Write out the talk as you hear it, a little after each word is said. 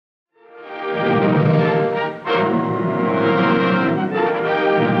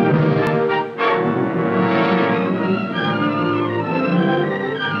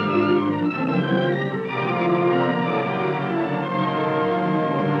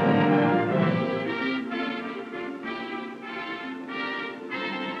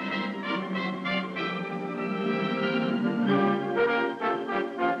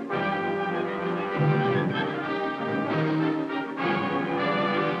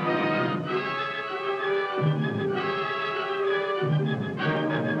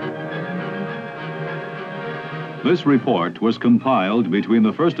This report was compiled between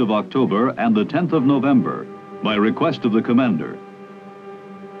the 1st of October and the 10th of November by request of the commander.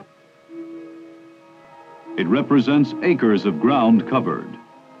 It represents acres of ground covered,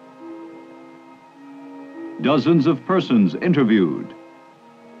 dozens of persons interviewed,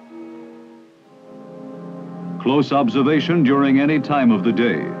 close observation during any time of the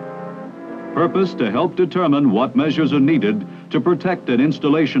day. Purpose to help determine what measures are needed to protect an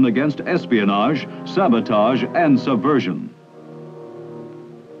installation against espionage, sabotage, and subversion.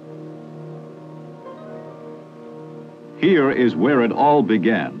 Here is where it all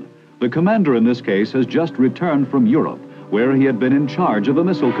began. The commander in this case has just returned from Europe, where he had been in charge of a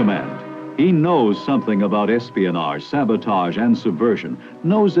missile command. He knows something about espionage, sabotage, and subversion,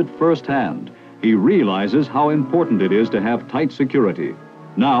 knows it firsthand. He realizes how important it is to have tight security.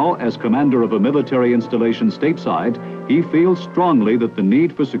 Now, as commander of a military installation stateside, he feels strongly that the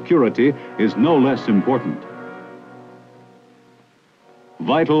need for security is no less important.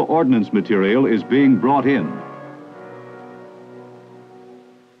 Vital ordnance material is being brought in.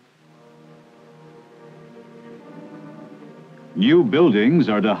 New buildings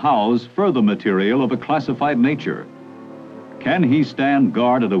are to house further material of a classified nature. Can he stand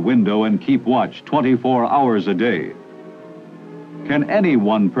guard at a window and keep watch 24 hours a day? Can any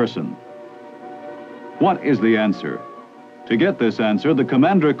one person? What is the answer? To get this answer, the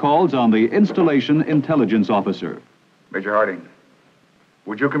commander calls on the installation intelligence officer. Major Harding,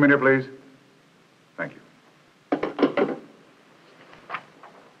 would you come in here, please? Thank you.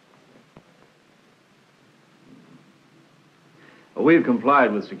 Well, we've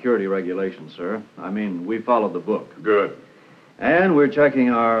complied with security regulations, sir. I mean, we followed the book. Good. And we're checking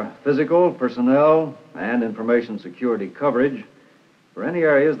our physical, personnel, and information security coverage for any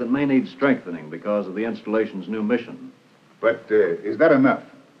areas that may need strengthening because of the installation's new mission. But is that enough?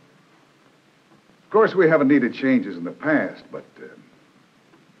 Of course, we haven't needed changes in the past, but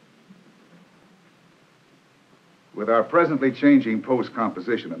with our presently changing post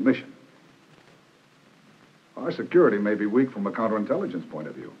composition and mission, our security may be weak from a counterintelligence point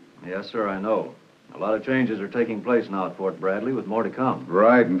of view. Yes, sir, I know. A lot of changes are taking place now at Fort Bradley, with more to come.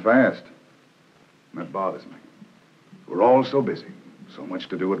 Right, and fast. And that bothers me. We're all so busy. So much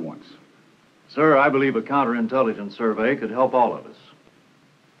to do at once. Sir, I believe a counterintelligence survey could help all of us.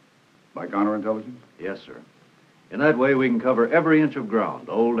 By counterintelligence? Yes, sir. In that way, we can cover every inch of ground,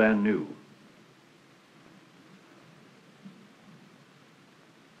 old and new.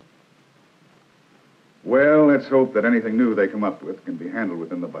 Well, let's hope that anything new they come up with can be handled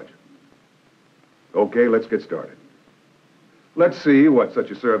within the budget. Okay, let's get started. Let's see what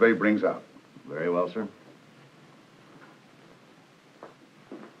such a survey brings out. Very well, sir.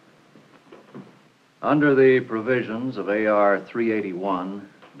 Under the provisions of AR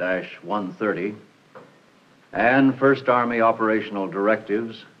 381-130 and First Army operational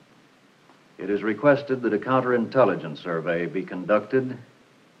directives, it is requested that a counterintelligence survey be conducted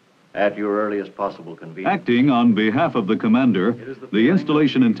at your earliest possible convenience. Acting on behalf of the commander, the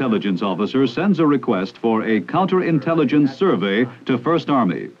installation intelligence officer sends a request for a counterintelligence survey to First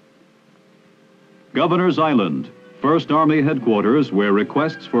Army. Governor's Island, First Army headquarters, where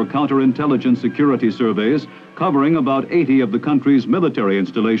requests for counterintelligence security surveys covering about 80 of the country's military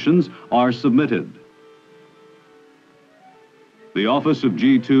installations are submitted. The Office of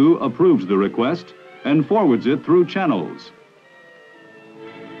G2 approves the request and forwards it through channels.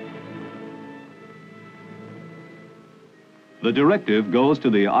 The directive goes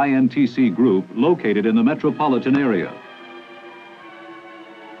to the INTC group located in the metropolitan area.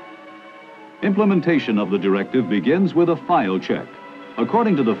 Implementation of the directive begins with a file check.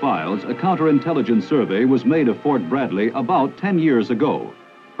 According to the files, a counterintelligence survey was made of Fort Bradley about 10 years ago.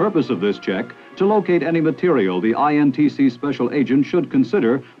 Purpose of this check, to locate any material the INTC special agent should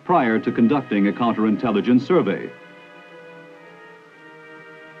consider prior to conducting a counterintelligence survey.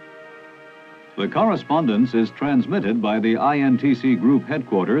 The correspondence is transmitted by the INTC group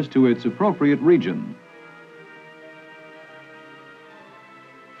headquarters to its appropriate region.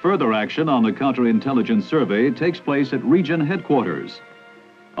 Further action on the counterintelligence survey takes place at region headquarters.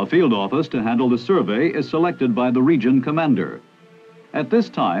 A field office to handle the survey is selected by the region commander. At this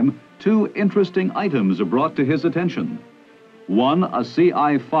time, two interesting items are brought to his attention. One, a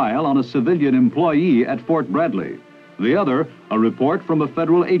CI file on a civilian employee at Fort Bradley. The other, a report from a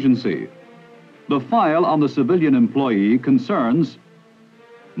federal agency. The file on the civilian employee concerns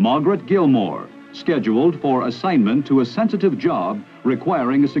Margaret Gilmore, scheduled for assignment to a sensitive job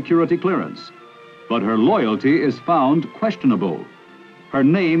requiring a security clearance. But her loyalty is found questionable. Her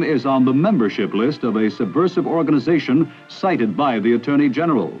name is on the membership list of a subversive organization cited by the Attorney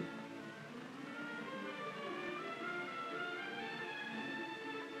General.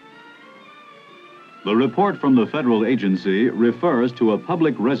 The report from the federal agency refers to a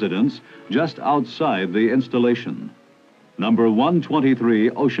public residence just outside the installation, number 123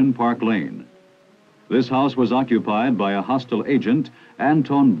 Ocean Park Lane. This house was occupied by a hostile agent,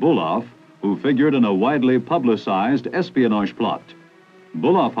 Anton Buloff, who figured in a widely publicized espionage plot.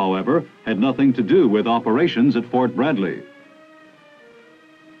 Buloff, however, had nothing to do with operations at Fort Bradley.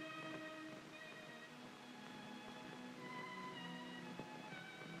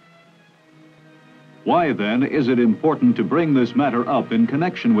 Why, then, is it important to bring this matter up in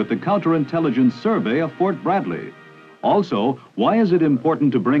connection with the counterintelligence survey of Fort Bradley? Also, why is it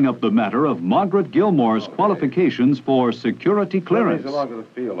important to bring up the matter of Margaret Gilmore's qualifications for security clearance? Along to the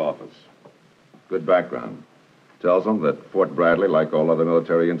field office. Good background. Tells them that Fort Bradley, like all other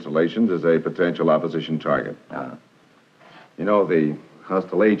military installations, is a potential opposition target. You know, the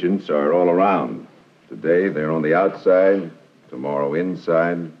hostile agents are all around. Today, they're on the outside. Tomorrow,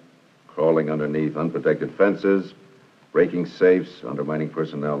 inside. Crawling underneath unprotected fences. Breaking safes. Undermining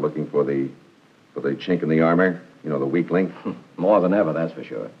personnel looking for the chink in the armor. You know, the weak link. More than ever, that's for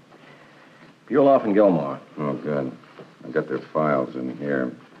sure. Buloff and Gilmore. Oh, good. I've got their files in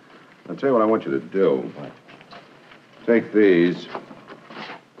here. I'll tell you what I want you to do. What? Take these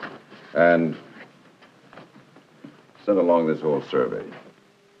and send along this whole survey.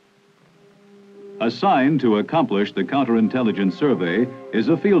 Assigned to accomplish the counterintelligence survey is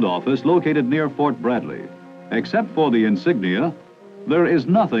a field office located near Fort Bradley. Except for the insignia, there is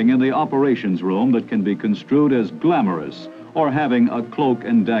nothing in the operations room that can be construed as glamorous or having a cloak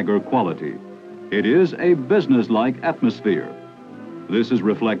and dagger quality. It is a businesslike atmosphere. This is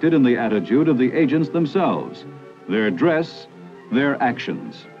reflected in the attitude of the agents themselves, their dress, their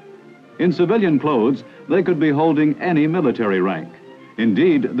actions. In civilian clothes, they could be holding any military rank.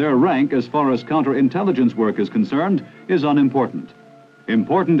 Indeed, their rank, as far as counterintelligence work is concerned, is unimportant.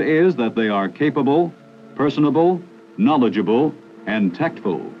 Important is that they are capable, personable, knowledgeable, and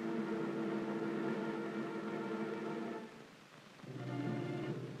tactful.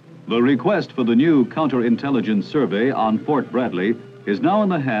 The request for the new counterintelligence survey on Fort Bradley is now in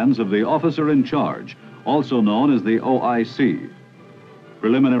the hands of the officer in charge, also known as the OIC.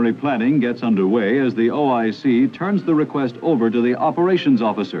 Preliminary planning gets underway as the OIC turns the request over to the operations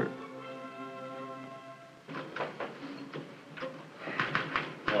officer.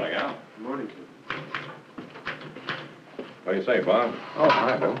 Morning, Al. Morning. What do you say, Bob? Oh,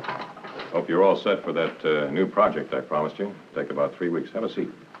 hi, Bill. Hope you're all set for that new project I promised you. Take about 3 weeks. Have a seat.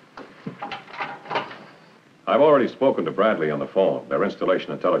 I've already spoken to Bradley on the phone, their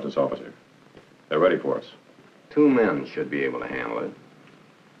installation intelligence officer. They're ready for us. 2 men should be able to handle it.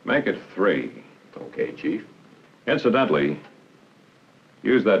 Make it 3. Okay, Chief. Incidentally,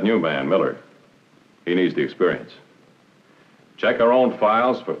 use that new man, Miller. He needs the experience. Check our own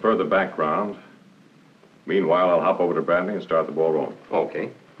files for further background. Meanwhile, I'll hop over to Bradley and start the ball rolling.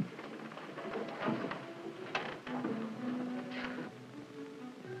 Okay.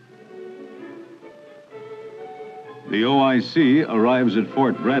 The OIC arrives at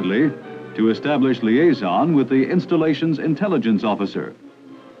Fort Bradley to establish liaison with the installation's intelligence officer.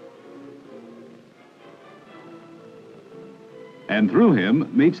 And through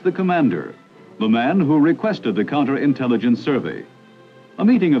him meets the commander, the man who requested the counterintelligence survey. A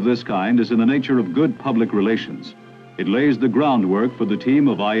meeting of this kind is in the nature of good public relations. It lays the groundwork for the team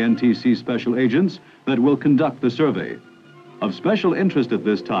of INTC special agents that will conduct the survey. Of special interest at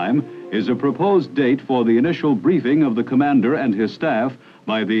this time is a proposed date for the initial briefing of the commander and his staff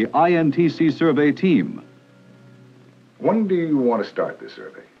by the INTC survey team. When do you want to start this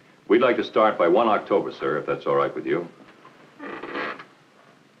survey? We'd like to start by 1 October, sir, if that's all right with you.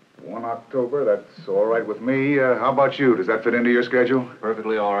 1 October, that's all right with me. How about you? Does that fit into your schedule?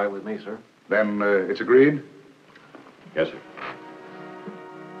 Perfectly all right with me, sir. Then it's agreed? Yes, sir.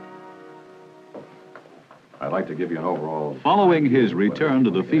 I'd like to give you an overall... Following his return to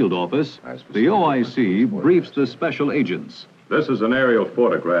the field office, the OIC briefs the special agents. This is an aerial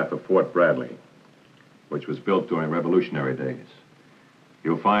photograph of Fort Bradley, which was built during Revolutionary days.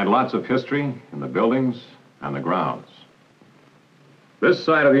 You'll find lots of history in the buildings and the grounds. This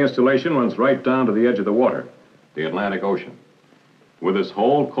side of the installation runs right down to the edge of the water, the Atlantic Ocean, with this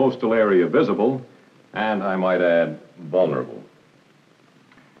whole coastal area visible and, I might add, vulnerable.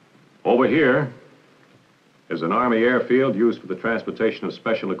 Over here is an Army airfield used for the transportation of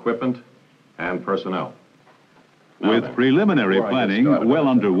special equipment and personnel. Now With then, preliminary before I get planning started, well I'll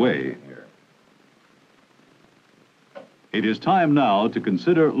underway, here. it is time now to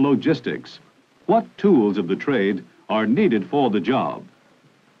consider logistics. What tools of the trade are needed for the job?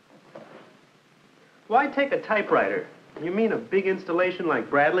 Why take a typewriter? You mean a big installation like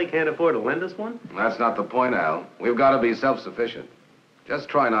Bradley can't afford to lend us one? That's not the point, Al. We've got to be self-sufficient. Just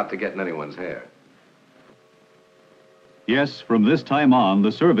try not to get in anyone's hair. Yes, from this time on,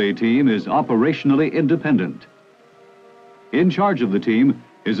 the survey team is operationally independent. In charge of the team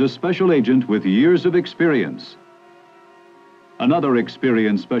is a special agent with years of experience. Another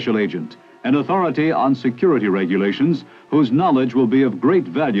experienced special agent, an authority on security regulations whose knowledge will be of great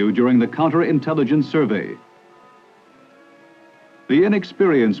value during the counterintelligence survey. The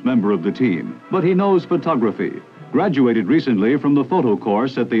inexperienced member of the team, but he knows photography. Graduated recently from the photo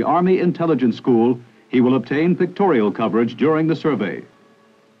course at the Army Intelligence School, he will obtain pictorial coverage during the survey.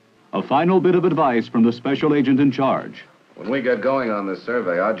 A final bit of advice from the special agent in charge. When we get going on this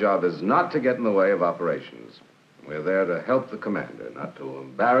survey, our job is not to get in the way of operations. We're there to help the commander, not to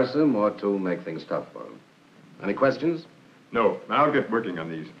embarrass him or to make things tough for him. Any questions? No, I'll get working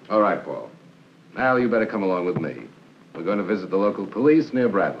on these. All right, Paul. Al, you better come along with me. We're going to visit the local police near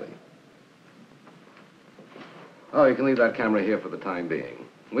Bradley. Oh, you can leave that camera here for the time being.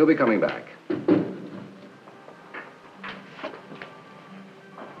 We'll be coming back.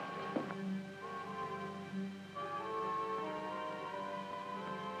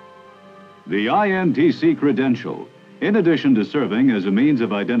 The INTC credential, in addition to serving as a means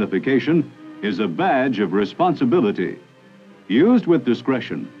of identification, is a badge of responsibility. Used with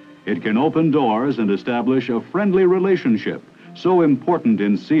discretion, it can open doors and establish a friendly relationship, so important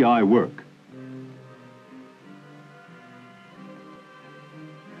in CI work.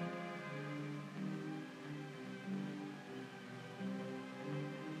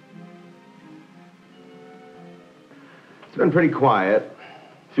 It's been pretty quiet.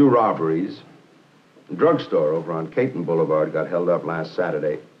 A few robberies. The drugstore over on Caton Boulevard got held up last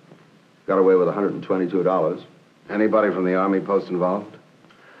Saturday. Got away with $122. Anybody from the Army post involved?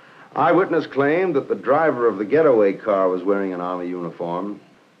 Eyewitness claimed that the driver of the getaway car was wearing an Army uniform.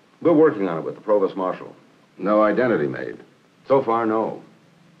 We're working on it with the Provost Marshal. No identity made. So far, no.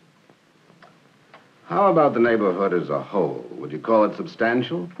 How about the neighborhood as a whole? Would you call it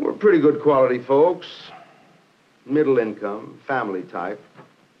substantial? We're pretty good quality folks. Middle income, family type.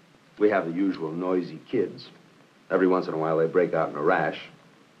 We have the usual noisy kids. Every once in a while, they break out in a rash.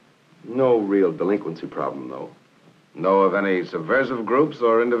 No real delinquency problem, though. Know of any subversive groups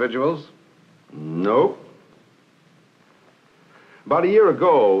or individuals? Nope. About a year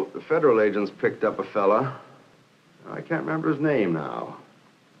ago, the federal agents picked up a fella. I can't remember his name now.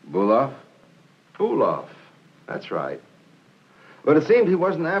 Buloff? Buloff. That's right. But it seemed he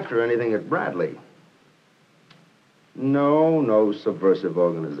wasn't after anything at Bradley. No subversive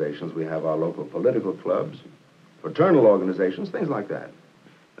organizations. We have our local political clubs, fraternal organizations, things like that.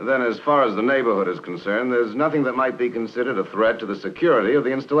 And then as far as the neighborhood is concerned, there's nothing that might be considered a threat to the security of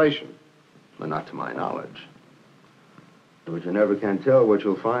the installation. Well, not to my knowledge. But you never can tell what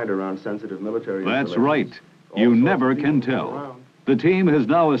you'll find around sensitive military That's installations. right. You All sorts never of can people tell. around. The team has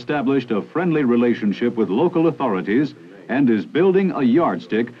now established a friendly relationship with local authorities and is building a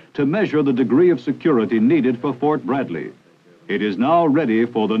yardstick to measure the degree of security needed for Fort Bradley. It is now ready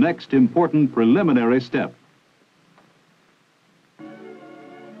for the next important preliminary step.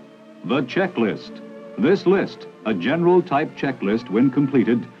 The checklist. This list, a general type checklist when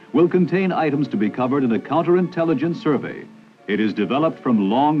completed, will contain items to be covered in a counterintelligence survey. It is developed from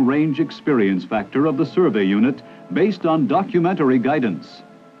long-range experience factor of the survey unit based on documentary guidance.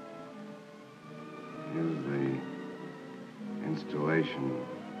 Is the installation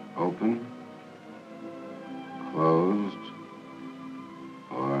open, closed,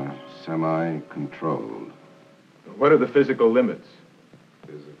 or semi-controlled? What are the physical limits?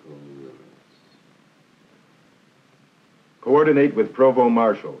 Physical limits. Coordinate with Provost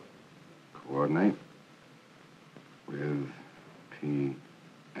Marshal. Coordinate with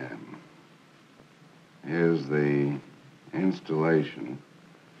PM. Is the installation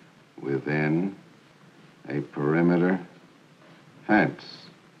within a perimeter fence?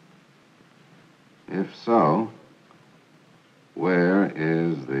 If so, where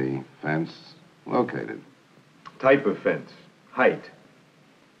is the fence located? Type of fence. Height.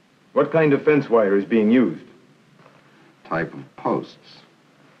 What kind of fence wire is being used? Type of posts.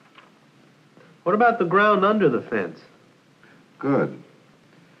 What about the ground under the fence? Good.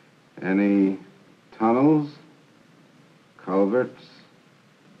 Any tunnels, culverts,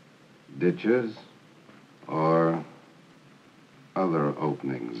 ditches, or other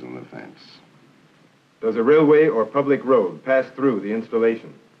openings in the fence? Does a railway or public road pass through the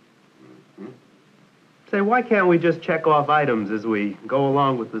installation? Say, why can't we just check off items as we go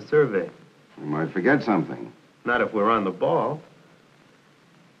along with the survey? We might forget something. Not if we're on the ball.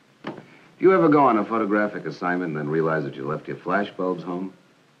 You ever go on a photographic assignment and then realize that you left your flash bulbs home?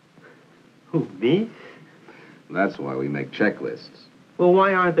 Who, me? That's why we make checklists. Well,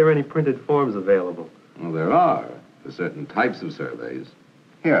 why aren't there any printed forms available? Well, there are for certain types of surveys.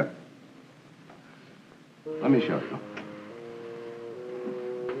 Here. Let me show you.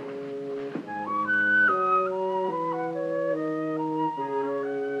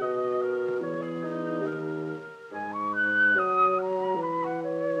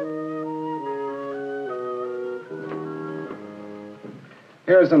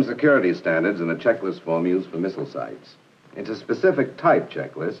 Here are some security standards in a checklist form used for missile sites. It's a specific type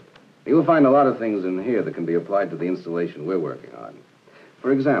checklist. You'll find a lot of things in here that can be applied to the installation we're working on.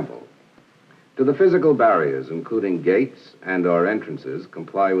 For example, do the physical barriers, including gates and/or entrances,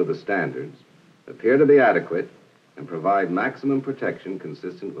 comply with the standards, appear to be adequate, and provide maximum protection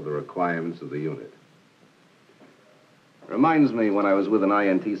consistent with the requirements of the unit? Reminds me when I was with an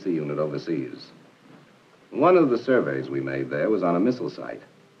INTC unit overseas. One of the surveys we made there was on a missile site.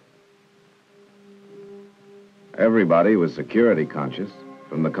 Everybody was security conscious,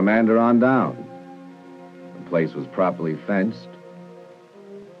 from the commander on down. The place was properly fenced,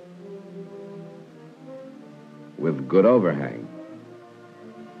 with good overhang.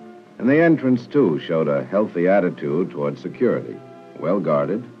 And the entrance, too, showed a healthy attitude towards security. Well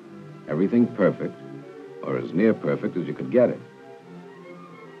guarded, everything perfect, or as near perfect as you could get it.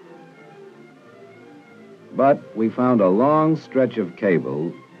 But we found a long stretch of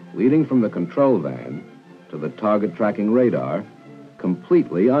cable leading from the control van to the target tracking radar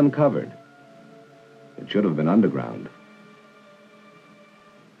completely uncovered. It should have been underground.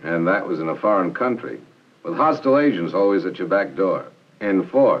 And that was in a foreign country, with hostile agents always at your back door, in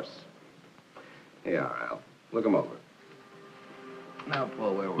force. Here you are, Al. Look them over. Now,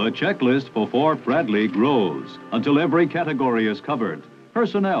 Paul, where were The checklist for Fort Bradley grows until every category is covered.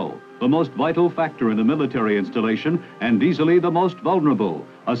 Personnel, the most vital factor in a military installation and easily the most vulnerable.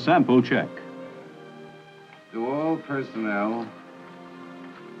 A sample check. Do all personnel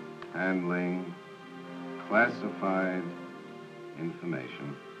handling classified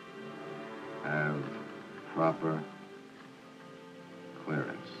information have proper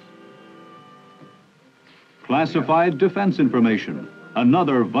clearance? Classified defense information,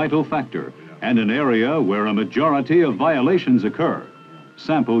 another vital factor, and an area where a majority of violations occur.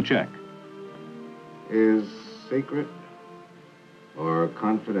 Sample check. Is secret or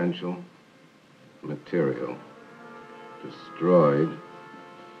confidential material destroyed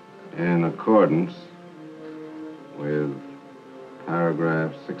in accordance with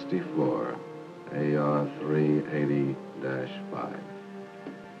paragraph 64, AR 380-5?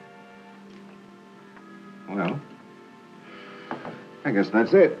 Well, I guess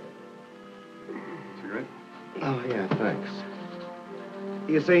that's it. Cigarette? Oh, yeah, thanks.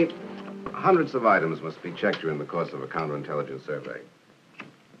 You see, hundreds of items must be checked during the course of a counterintelligence survey.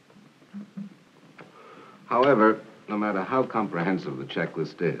 However, no matter how comprehensive the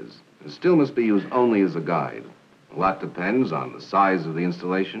checklist is, it still must be used only as a guide. A lot depends on the size of the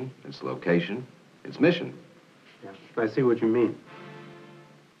installation, its location, its mission. Yeah, I see what you mean.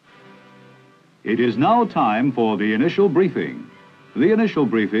 It is now time for the initial briefing. The initial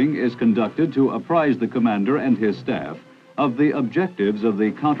briefing is conducted to apprise the commander and his staff of the objectives of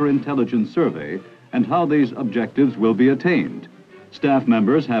the counterintelligence survey and how these objectives will be attained. Staff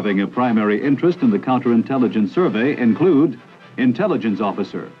members having a primary interest in the counterintelligence survey include Intelligence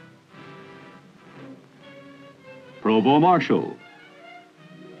Officer, Provost Marshal,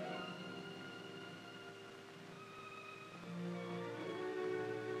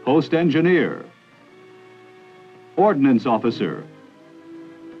 Post Engineer, Ordnance Officer,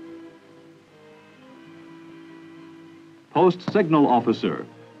 Post Signal Officer,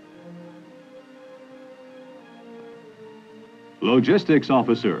 Logistics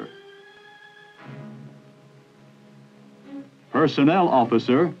Officer, Personnel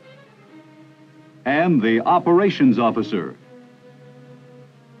Officer, and the Operations Officer.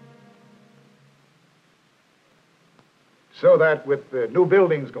 So that with the new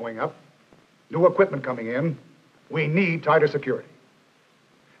buildings going up, new equipment coming in, we need tighter security.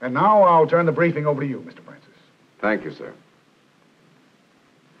 And now I'll turn the briefing over to you, Mr. Francis. Thank you, sir.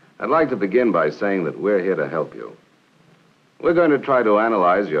 I'd like to begin by saying that we're here to help you. We're going to try to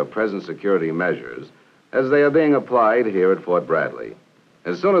analyze your present security measures as they are being applied here at Fort Bradley.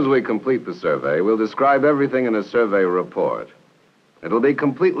 As soon as we complete the survey, we'll describe everything in a survey report. It'll be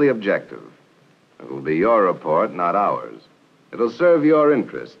completely objective. It will be your report, not ours. It'll serve your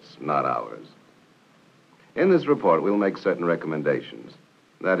interests, not ours. In this report, we'll make certain recommendations.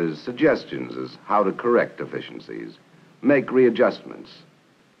 That is, suggestions as how to correct deficiencies, make readjustments.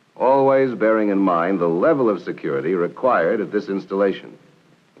 always bearing in mind the level of security required at this installation.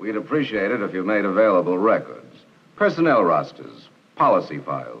 We'd appreciate it if you made available records, personnel rosters, policy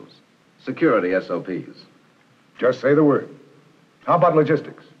files, security SOPs. Just say the word. How about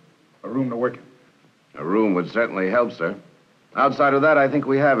logistics? A room to work in. A room would certainly help, sir. Outside of that, I think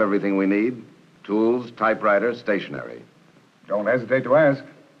we have everything we need. Tools, typewriter, stationery. Don't hesitate to ask.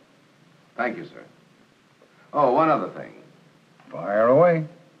 Thank you, sir. Oh, one other thing. Fire away.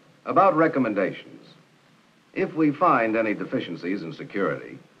 About recommendations. If we find any deficiencies in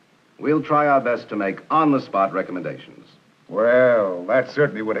security, we'll try our best to make on-the-spot recommendations. Well, that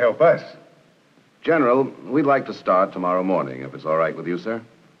certainly would help us. General, we'd like to start tomorrow morning, if it's all right with you, sir.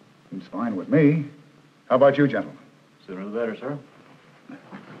 It's fine with me. How about you, gentlemen? Sooner the better, sir.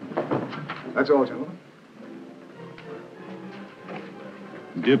 That's all, gentlemen.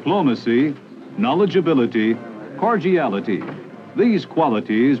 Diplomacy, knowledgeability, cordiality. These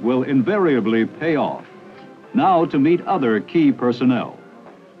qualities will invariably pay off. Now to meet other key personnel.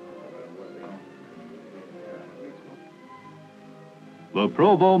 The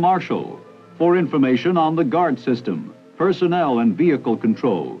Provost Marshal, for information on the guard system, personnel and vehicle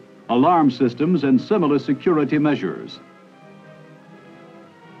control, alarm systems and similar security measures.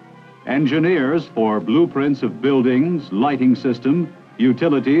 Engineers for blueprints of buildings, lighting system,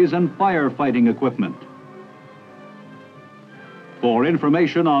 utilities and firefighting equipment. For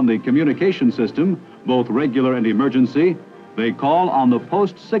information on the communication system, both regular and emergency, they call on the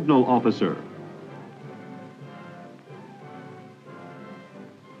post signal officer.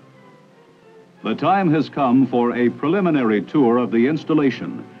 The time has come for a preliminary tour of the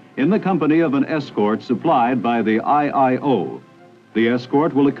installation in the company of an escort supplied by the IIO. The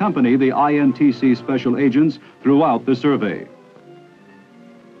escort will accompany the INTC special agents throughout the survey.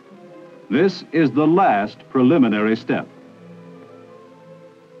 This is the last preliminary step.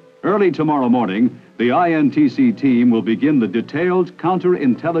 Early tomorrow morning, the INTC team will begin the detailed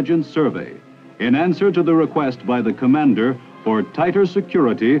counterintelligence survey in answer to the request by the commander for tighter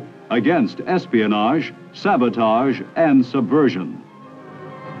security against espionage, sabotage, and subversion.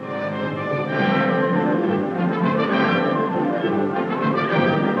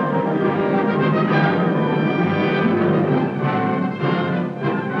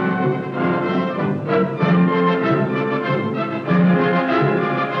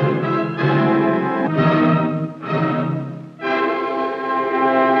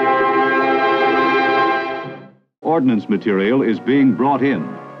 Ordnance material is being brought in.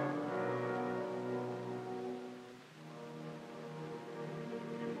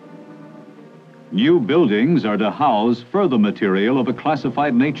 New buildings are to house further material of a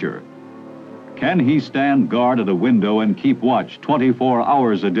classified nature. Can he stand guard at a window and keep watch 24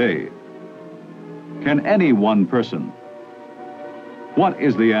 hours a day? Can any one person? What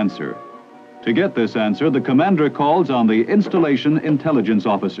is the answer? To get this answer, the commander calls on the installation intelligence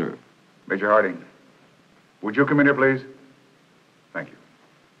officer. Major Harding, would you come in here, please? Thank you.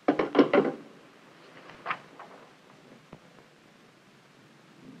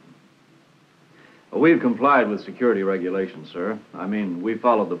 We've complied with security regulations, sir. I mean, we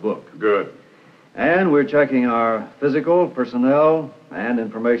followed the book. Good. And we're checking our physical, personnel, and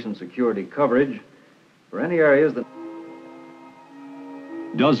information security coverage for any areas that...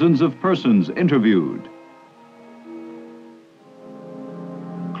 Dozens of persons interviewed.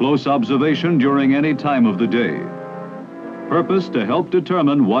 Close observation during any time of the day. Purpose to help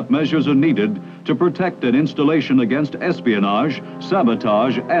determine what measures are needed to protect an installation against espionage,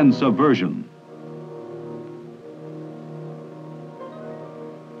 sabotage, and subversion.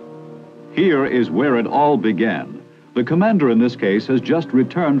 Here is where it all began. The commander in this case has just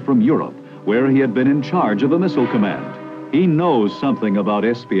returned from Europe, where he had been in charge of a missile command. He knows something about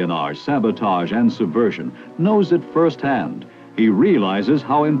espionage, sabotage, and subversion, knows it firsthand. He realizes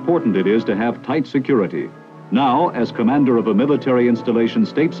how important it is to have tight security. Now, as commander of a military installation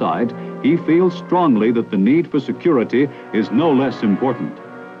stateside, he feels strongly that the need for security is no less important.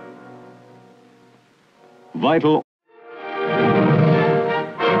 Vital.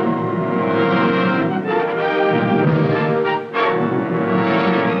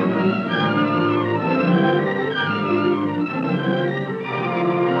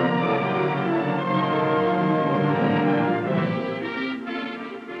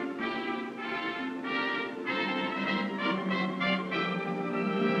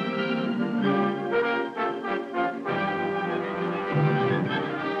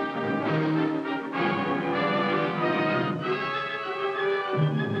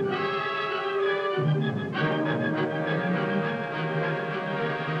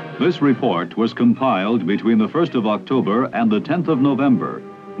 This report was compiled between the 1st of October and the 10th of November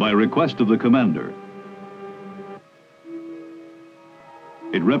by request of the commander.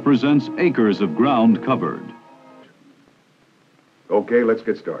 It represents acres of ground covered. Okay, let's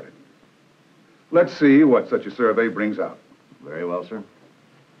get started. Let's see what such a survey brings out. Very well, sir.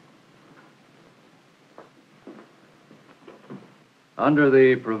 Under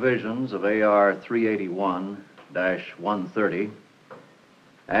the provisions of AR 381-130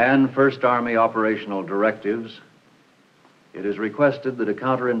 and First Army operational directives, it is requested that a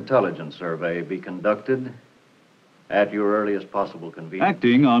counterintelligence survey be conducted at your earliest possible convenience.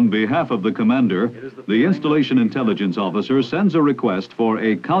 Acting on behalf of the commander, the installation intelligence officer sends a request for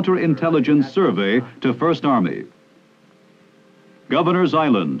a counterintelligence survey to First Army. Governor's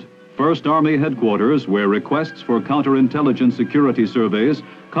Island, First Army headquarters, where requests for counterintelligence security surveys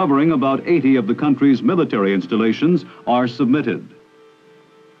covering about 80 of the country's military installations are submitted.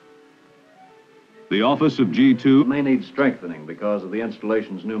 The office of G2 may need strengthening because of the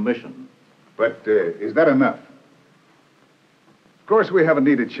installation's new mission. But is that enough? Of course, we haven't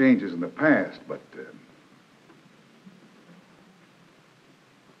needed changes in the past, but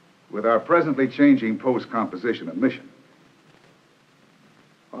with our presently changing post composition and mission,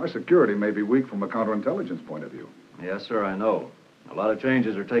 our security may be weak from a counterintelligence point of view. Yes, sir, I know. A lot of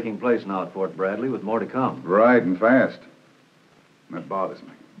changes are taking place now at Fort Bradley, with more to come. Right, and fast. And that bothers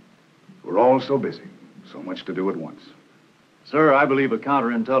me. We're all so busy. So much to do at once. Sir, I believe a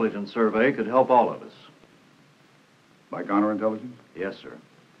counterintelligence survey could help all of us. By counterintelligence? Yes, sir.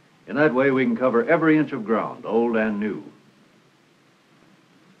 In that way, we can cover every inch of ground, old and new.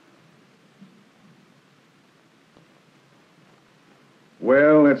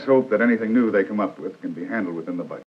 Well, let's hope that anything new they come up with can be handled within the budget.